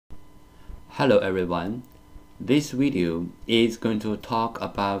Hello everyone, this video is going to talk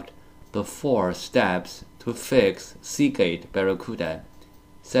about the 4 steps to fix Seagate Barracuda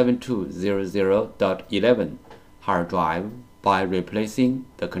 7200.11 hard drive by replacing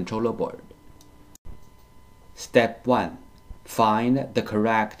the controller board. Step 1. Find the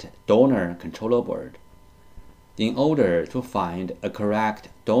correct donor controller board. In order to find a correct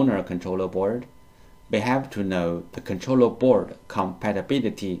donor controller board, we have to know the controller board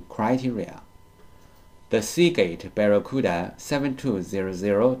compatibility criteria. The Seagate Barracuda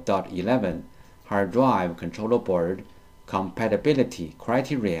 7200.11 hard drive controller board compatibility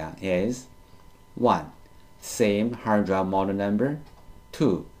criteria is 1. Same hard drive model number.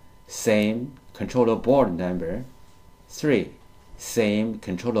 2. Same controller board number. 3. Same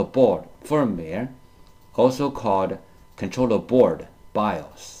controller board firmware, also called controller board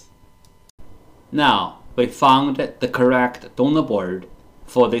BIOS. Now we found the correct donor board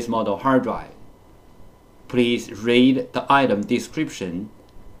for this model hard drive. Please read the item description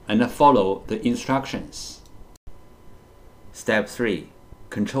and follow the instructions. Step 3.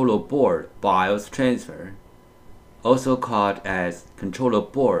 Controller board BIOS transfer, also called as controller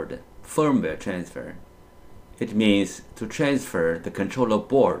board firmware transfer. It means to transfer the controller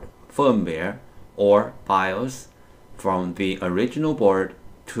board firmware or BIOS from the original board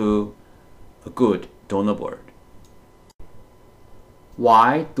to a good donor board.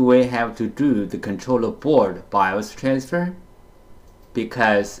 Why do we have to do the controller board BIOS transfer?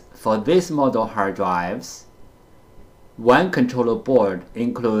 Because for this model hard drives, one controller board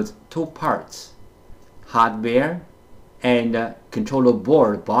includes 2 parts, hardware and controller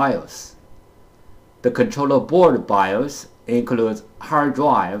board BIOS. The controller board BIOS includes hard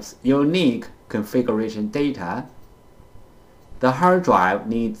drive's unique configuration data. The hard drive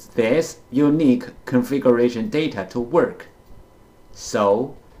needs this unique configuration data to work.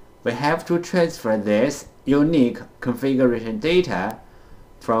 So, we have to transfer this unique configuration data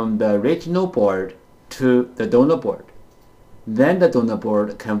from the original board to the donor board. Then the donor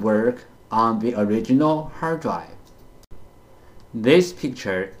board can work on the original hard drive. This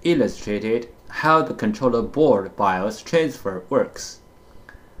picture illustrated how the controller board BIOS transfer works.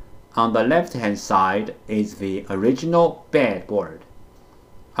 On the left-hand side is the original bad board.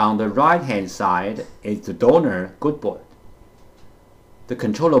 On the right-hand side is the donor good board. The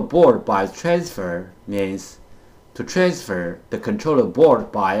controller board BIOS transfer means to transfer the controller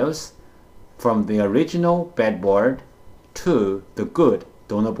board BIOS from the original bad board to the good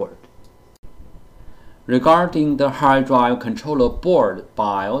donor board. Regarding the hard drive controller board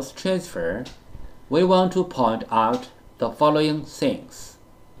BIOS transfer, we want to point out the following things.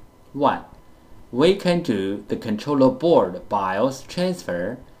 1. We can do the controller board BIOS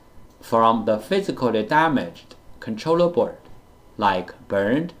transfer from the physically damaged controller board, like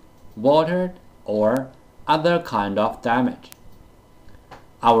burned, watered, or other kind of damage.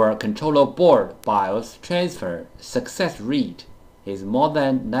 Our controller board BIOS transfer success rate is more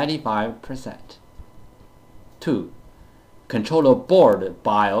than 95%. 2. Controller board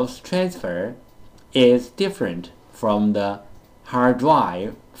BIOS transfer is different from the hard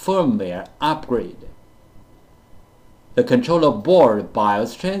drive firmware upgrade. The controller board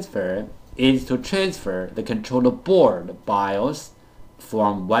BIOS transfer is to transfer the controller board BIOS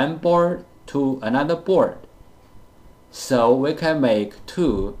from one board to another board, so we can make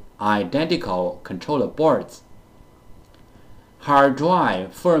 2 identical controller boards. Hard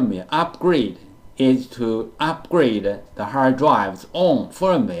drive firmware upgrade is to upgrade the hard drive's own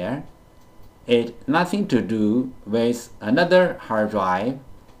firmware. It has nothing to do with another hard drive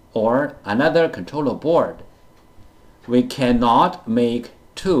or another controller board. We cannot make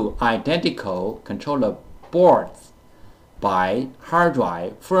 2 identical controller boards by hard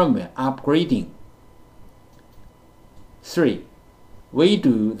drive firmware upgrading. 3. We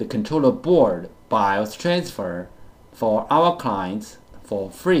do the controller board BIOS transfer for our clients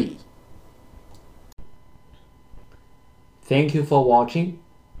for free. Thank you for watching.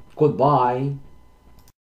 Goodbye.